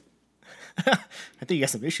think? I think you got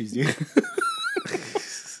some issues, dude.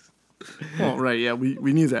 Oh, right, yeah, we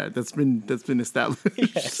knew that. That's been established.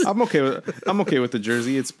 Yes. I'm okay with the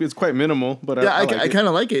jersey. It's quite minimal, but I like kind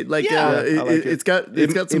of like it. Like, Yeah. I like it's got some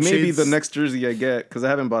it may be shades. the next jersey I get because I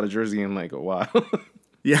haven't bought a jersey in like a while.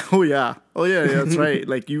 Yeah. Oh yeah. That's right.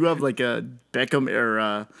 Like you have like a Beckham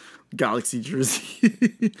era Galaxy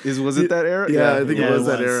jersey. Was it that era? Yeah, I think Yeah, it was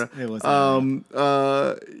it that was. era. It was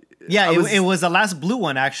that Yeah, it was the last blue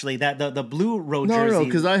one, actually. That the blue road jersey. No,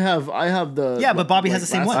 because I have the. Yeah, but Bobby has the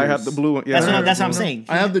same last one. I year's. have the blue one. Yeah, That's what I'm saying.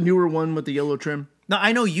 I have the newer one with the yellow trim. No,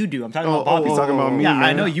 I know you do. I'm talking about Bobby. He's talking about me. Yeah, I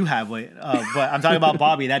man. know you have it, but I'm talking about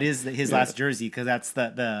Bobby. That is his last jersey because that's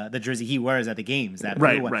the jersey he wears at the games. That blue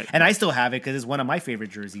Right, one. right. And I still have it because it's one of my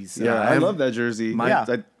favorite jerseys. So. Yeah, I have- love that jersey. Yeah.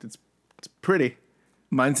 It's pretty.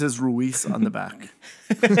 Mine says Ruiz on the back.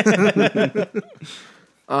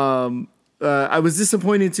 I was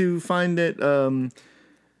disappointed to find that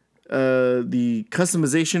the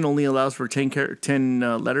customization only allows for 10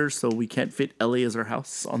 letters, so we can't fit LA as our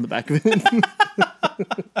house on the back of it.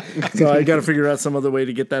 So I got to figure out some other way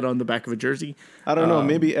to get that on the back of a jersey. I don't know.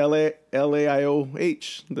 Maybe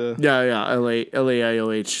LAIOH. Yeah,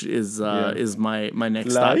 LAIOH is my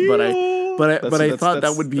next thought, but I thought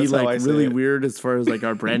that would be that's how I like say really it. weird as far as like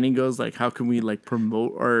our branding goes. Like, how can we like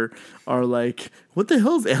promote our like what the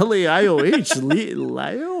hell is LAIOH?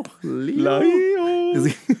 Leo? Is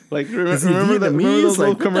he? Like he remember Vietnamese? those Like,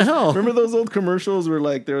 old what the hell? remember those old commercials where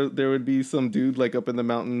like there would be some dude like up in the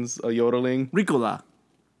mountains yodeling. Ricola.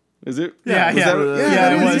 Is it? Yeah, Was yeah.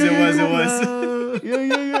 that- It was.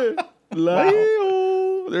 Yeah.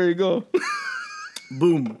 Leo. There you go.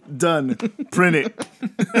 Boom. Done. Print it.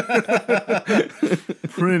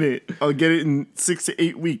 Print it. I'll get it in 6 to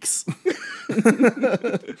 8 weeks.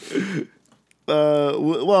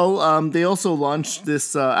 They also launched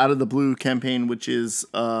this Out of the Blue campaign, which is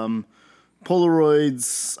Polaroids.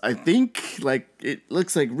 I think like it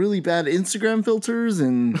looks like really bad Instagram filters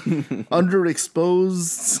and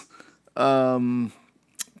underexposed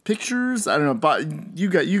pictures. I don't know, but you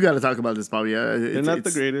got to talk about this, Bobby. They're not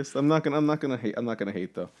the greatest. I'm not gonna hate. I'm not gonna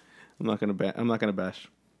hate though. I'm not gonna bash.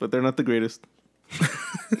 But they're not the greatest.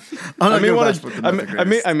 I may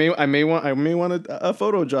want a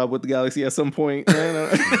photo job with the Galaxy at some point. Fair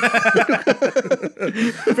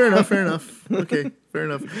enough. Okay, fair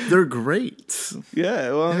enough. They're great. Yeah,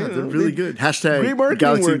 well, Yeah, they're really good. Hashtag great marketing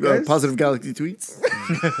Galaxy work, guys. positive Galaxy tweets.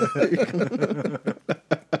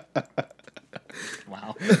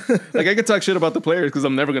 Wow. Like I could talk shit about the players because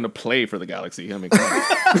I'm never gonna play for the Galaxy. I mean, come on.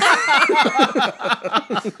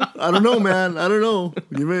 I don't know, man. I don't know.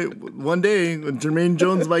 You may one day when Jermaine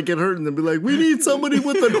Jones might get hurt and they'll be like, we need somebody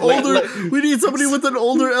with an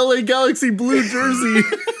older LA Galaxy blue jersey.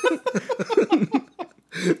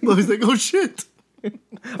 But he's like, oh shit.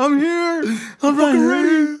 I'm here. I'm fucking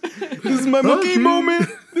ready. This is my McGee moment.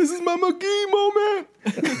 This is my McGee moment.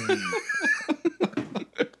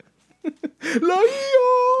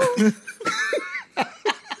 Leo.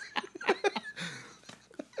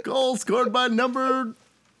 Goal scored by number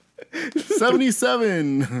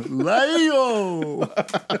 77, Leo.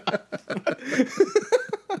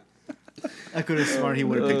 I could have sworn he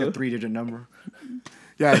would have picked a 3-digit number.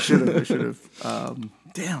 Yeah, I should have.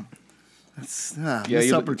 Damn. That's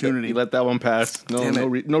missed opportunity. You let that one pass. No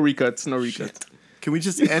recuts. No recuts. Can we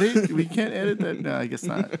just edit? We can't edit that? No, I guess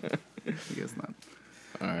not.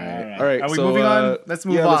 All right. Are we so, moving on? Let's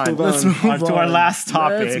move on. Let's move on to our on. last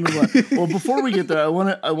topic. Let's move on. Well, before we get there, I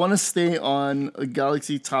want to stay on a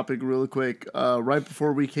Galaxy topic real quick. Right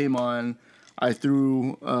before we came on, I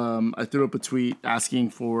threw up a tweet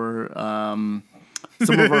asking for some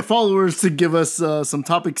of our followers to give us some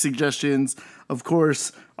topic suggestions. Of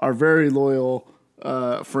course, our very loyal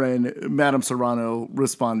friend Madam Serrano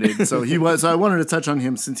responded. So I wanted to touch on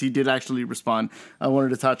him since he did actually respond. I wanted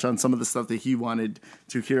to touch on some of the stuff that he wanted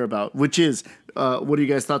to hear about, which is what are you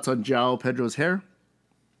guys' thoughts on João Pedro's hair?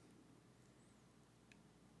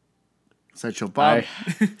 Sideshow Bob.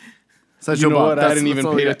 You Sideshow know Bob. what? I didn't that's even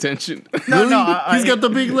all pay we got. attention. No, He's got the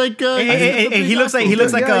big like. he looks like Yeah, I guess he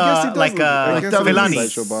does like look- I guess he does Filani.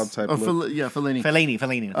 Sideshow Bob type look. Fellini.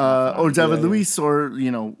 Fellaini. Or David Yeah, yeah. Luiz, or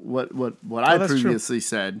what I that's true. previously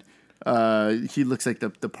said. He looks like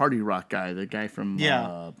the party rock guy, the guy from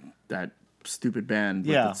that stupid band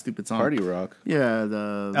with Yeah. that stupid song. Party Rock. Yeah,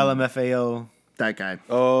 the LMFAO. that guy.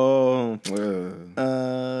 Oh.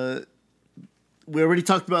 We already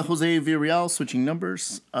talked about Jose Villarreal switching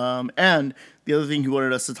numbers. And the other thing he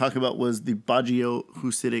wanted us to talk about was the Baggio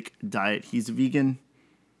Husidic diet. He's a vegan.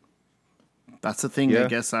 That's the thing, I Yeah.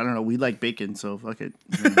 guess. I don't know. We like bacon, so fuck it.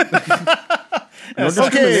 No Okay,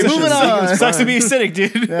 discrimination. moving on. Vegan's Sucks to fine. be acidic,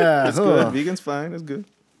 dude. Yeah, It's good. Vegan's fine. It's good.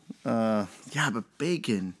 yeah, but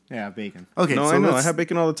bacon. Yeah, bacon. Okay, No, so I know. I let's- have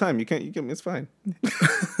bacon all the time. You can't. It's fine.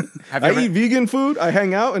 Have you I ever- eat vegan food. I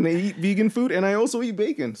hang out and I eat vegan food, and I also eat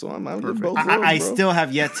bacon. So I'm live both worlds, I bro. still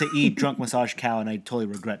have yet to eat drunk massage cow, and I totally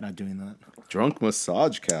regret not doing that. Drunk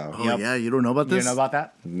massage cow. Oh Yep. yeah, you don't know about You this? know about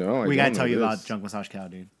that? No, I We gotta don't tell know you this. about drunk massage cow,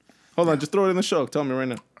 dude. Hold on, just throw it in the show. Tell me right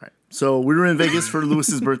now. Right. So we were in Vegas for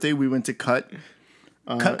Lewis's birthday. We went to Cut.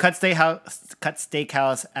 Cut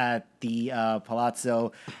Steakhouse at the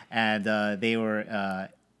Palazzo, and they were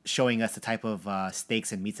showing us the type of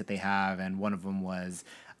steaks and meats that they have, and one of them was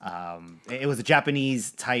it was a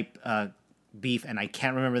Japanese type beef, and I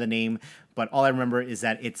can't remember the name, but all I remember is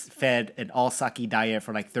that it's fed an all sake diet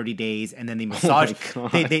for like 30 days, and then they massage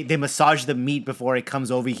God. they massage the meat before it comes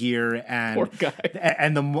over here, and Poor guy.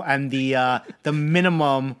 and the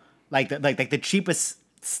minimum like the cheapest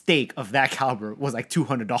steak of that caliber was like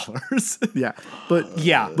 $200. Yeah, but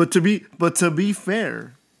Yeah. but to be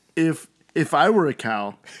fair, if I were a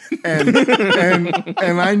cow, and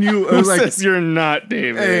I knew Who like, says you're not,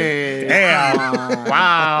 David? hey, Damn!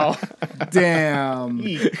 Wow, damn,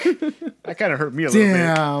 that kind of hurt me a little bit.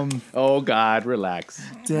 damn, Oh God, relax.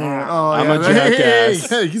 damn. Oh, I'm yeah, a jackass.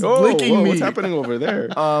 Hey, he's Oh, blinking whoa, me. what's happening over there?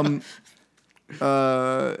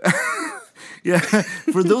 Yeah,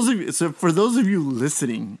 for those of you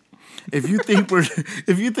listening, if you think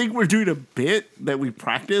we're doing a bit that we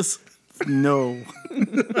practice, no.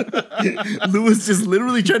 Lewis just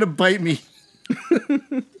literally trying to bite me.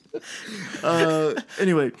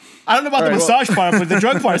 Anyway, I don't know about the right, massage part, but the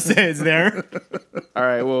drug part is there. All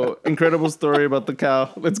right, well, incredible story about the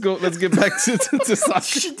cow. Let's go. Let's get back to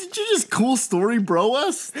soccer. did you just cool story bro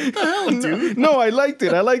us? What the hell, dude? No, I liked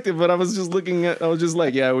it, but I was just looking at. I was just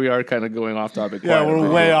like, yeah, we are kind of going off topic. Yeah, quite a we're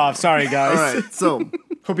bit. way off. Sorry, guys. All right, so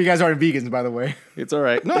Hope you guys aren't vegans, by the way. It's all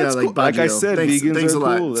right. No, Yeah, it's like cool. Like I Baggio. said, Thanks vegans a are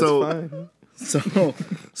lot. cool. That's So- fine.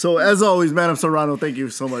 so as always, Madam Serrano, thank you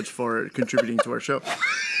so much for contributing to our show.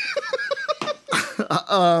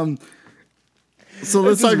 So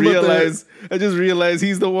let's talk about I just realized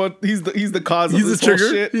he's the one. He's the cause of He's this the whole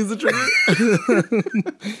trigger. shit. He's the trigger.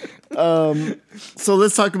 So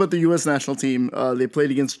let's talk about the U.S. national team. They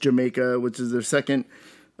played against Jamaica, which is their second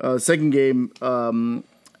game,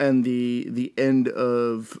 and the end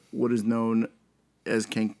of what is known as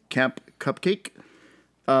Camp Cupcake.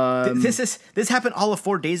 This happened all of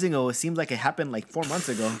 4 days ago. It seems like it happened like 4 months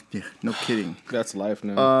ago. Yeah, no kidding. That's life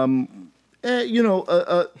now.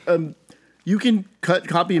 You can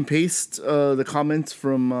copy and paste the comments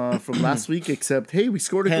from last week. Except, hey, we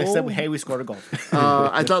scored a goal. Hey, we scored a goal.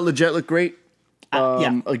 I thought Leggett looked great.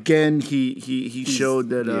 Yeah. Again, he showed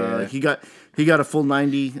that yeah. he got a full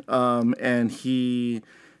 90, and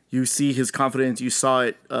you see his confidence. You saw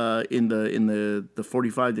it in the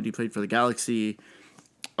 45 that he played for the Galaxy.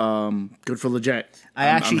 Good for Leggett.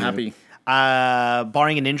 I'm happy.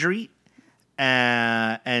 Barring an injury,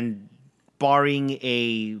 and barring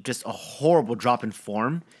just a horrible drop in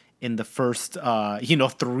form in the first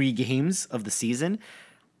 3 games of the season,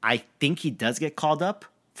 I think he does get called up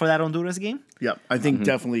for that Honduras game. Yep, I think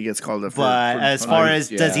definitely gets called up. But as far as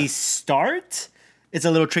does yeah. he start, it's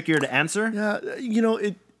a little trickier to answer. Yeah,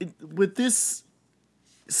 it with this,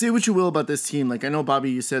 say what you will about this team. Like, I know, Bobby,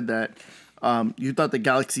 you said that you thought the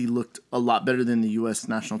Galaxy looked a lot better than the U.S.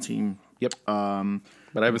 national team. Yep.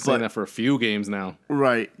 But I've been saying that for a few games now.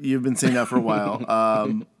 Right, you've been saying that for a while.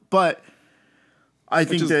 But I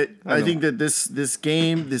think that this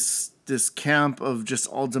game, this camp of just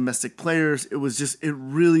all domestic players, it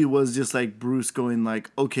really was just like Bruce going like,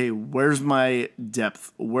 okay, where's my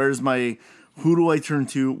depth? Who do I turn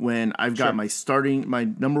to when I've got my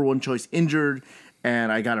number one choice injured,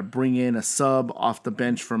 and I got to bring in a sub off the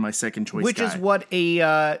bench for my second choice Which guy. is what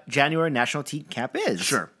a January national team camp is.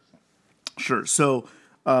 Sure. So,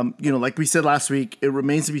 like we said last week, it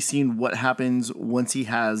remains to be seen what happens once he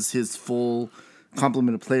has his full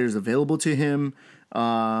complement of players available to him.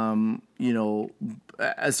 You know,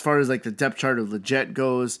 as far as like the depth chart of the Jet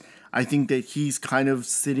goes, I think that he's kind of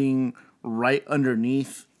sitting right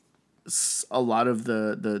underneath a lot of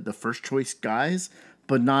the first choice guys,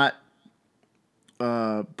 but not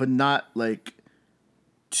like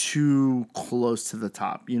too close to the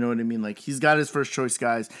top. You know what I mean? Like, he's got his first choice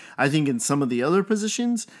guys. I think in some of the other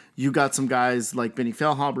positions, you got some guys like Benny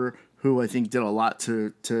Feilhaber, who I think did a lot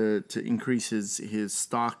to increase his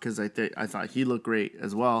stock, because I thought he looked great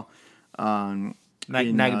as well. In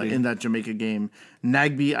that Jamaica game,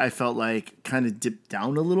 Nagbe, I felt like kind of dipped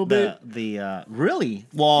down a little bit. Really?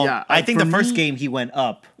 Well, yeah, I think the first game he went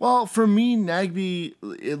up. Well, for me, Nagbe,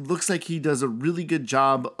 it looks like he does a really good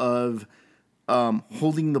job of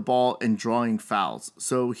holding the ball and drawing fouls.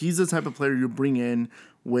 So he's the type of player you bring in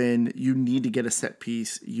when you need to get a set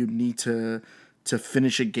piece, you need to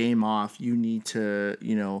finish a game off, you need to,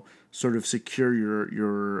 you know, sort of secure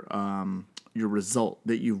your result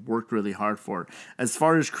that you've worked really hard for. As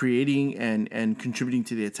far as creating and contributing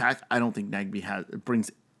to the attack, I don't think Nagbe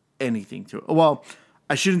brings anything to it. Well,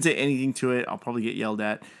 I shouldn't say anything to it. I'll probably get yelled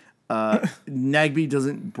at. Nagbe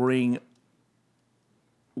doesn't bring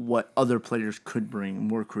what other players could bring,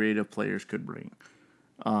 more creative players could bring.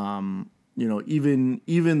 You know,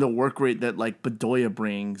 even the work rate that like Bedoya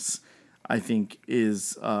brings, I think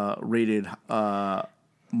is rated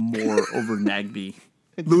more over Nagbe.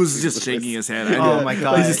 Lewis is just shaking his head. Oh my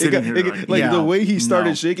god! He's just sitting here the way he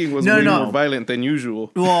started shaking was way more violent than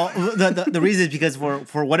usual. Well, the reason is because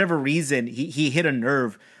for whatever reason he hit a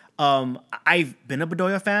nerve. I've been a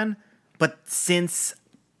Bedoya fan, but since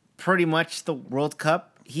pretty much the World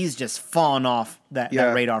Cup, he's just fallen off that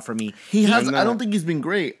radar for me. He has. I don't think he's been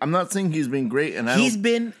great. I'm not saying he's been great, and but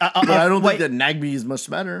I don't think that Nagbe is much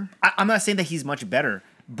better. I'm not saying that he's much better,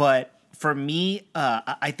 but for me,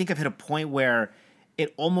 I think I've hit a point where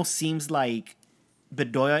it almost seems like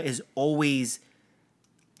Bedoya is always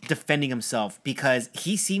defending himself, because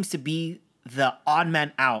he seems to be the odd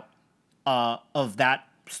man out of the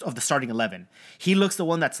starting 11. He looks the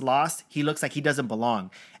one that's lost. He looks like he doesn't belong.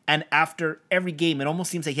 And after every game, it almost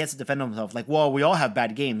seems like he has to defend himself. Like, well, we all have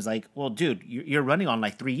bad games. Like, well, dude, you're running on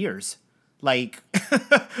like 3 years. Like,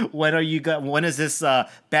 when is this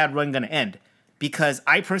bad run going to end? Because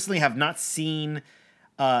I personally have not seen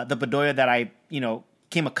the Bedoya that I,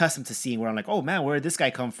 came accustomed to seeing, where I'm like, oh man, where did this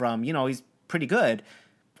guy come from? He's pretty good.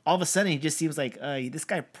 All of a sudden, he just seems like this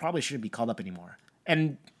guy probably shouldn't be called up anymore.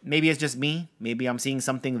 And maybe it's just me. Maybe I'm seeing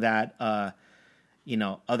something that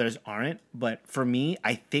others aren't. But for me,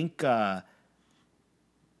 I think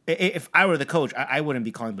if I were the coach, I wouldn't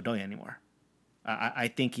be calling Bedoya anymore. I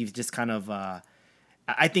think he's just kind of.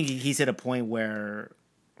 I think he's at a point where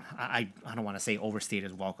I don't want to say overstayed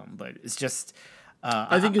his welcome, but it's just.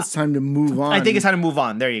 I think it's time to move on. I think it's time to move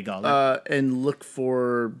on. There you go. And look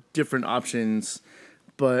for different options.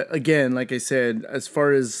 But again, like I said, as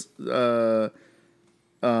far as the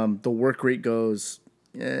work rate goes,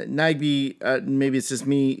 Nagbe, maybe it's just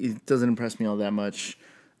me, it doesn't impress me all that much.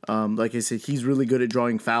 Like I said, he's really good at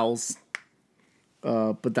drawing fouls,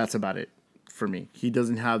 but that's about it for me. He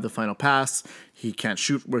doesn't have the final pass. He can't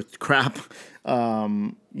shoot worth crap.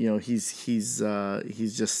 He's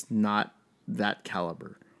just not that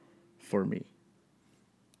caliber for me.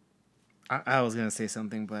 I was gonna say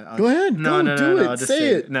something, but go ahead. No, do it. Just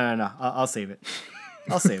say it. No. I'll save it.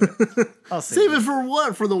 I'll save it. Save it for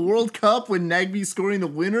what? For the World Cup when Nagbe's scoring the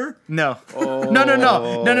winner? No. Oh.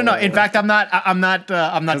 No. In fact, I'm not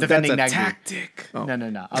defending Nagbe. That's a tactic. Oh.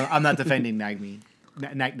 No. I'm not defending Nagbe.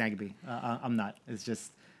 Nagbe. I'm not. It's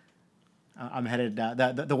just I'm headed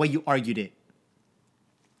the way you argued it.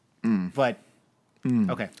 But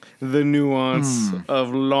okay. The nuance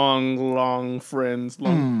of long friends.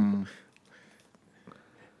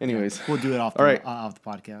 Anyways, we'll do it off the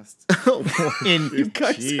podcast.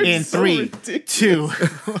 In 3, 2.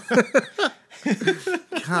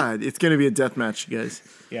 God, it's gonna be a death match, you guys.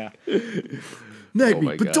 Yeah.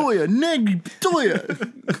 Nagbe, Bedoya.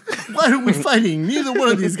 Why are we fighting? Neither one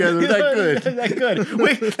of these guys are that good.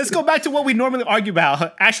 Wait, let's go back to what we normally argue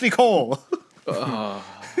about. Ashley Cole. I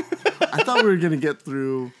thought we were gonna get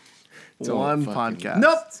through one podcast.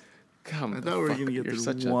 Nope. I thought we were gonna get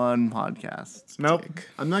through one podcast. Nope.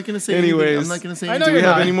 I'm not gonna say anything. I'm not gonna say anything. Do we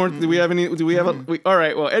have any more? Do we have any? All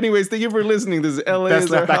right. Well, anyways, thank you for listening. This is LA Best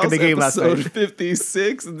is Our back House, in the game episode last night.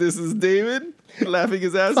 56. This is David laughing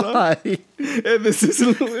his ass off. Hi. And this is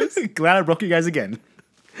Louis. Glad I broke you guys again.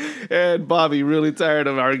 And Bobby, really tired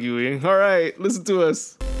of arguing. All right, listen to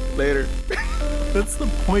us later. That's the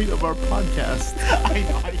point of our podcast. I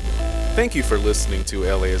know. Thank you for listening to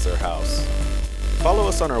LA is Our House. Follow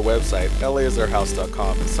us on our website,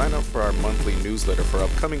 laisourhouse.com, and sign up for our monthly newsletter for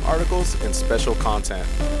upcoming articles and special content.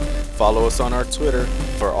 Follow us on our Twitter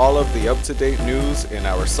for all of the up-to-date news in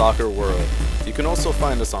our soccer world. You can also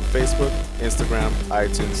find us on Facebook, Instagram,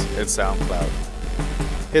 iTunes, and SoundCloud.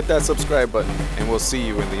 Hit that subscribe button, and we'll see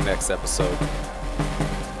you in the next episode.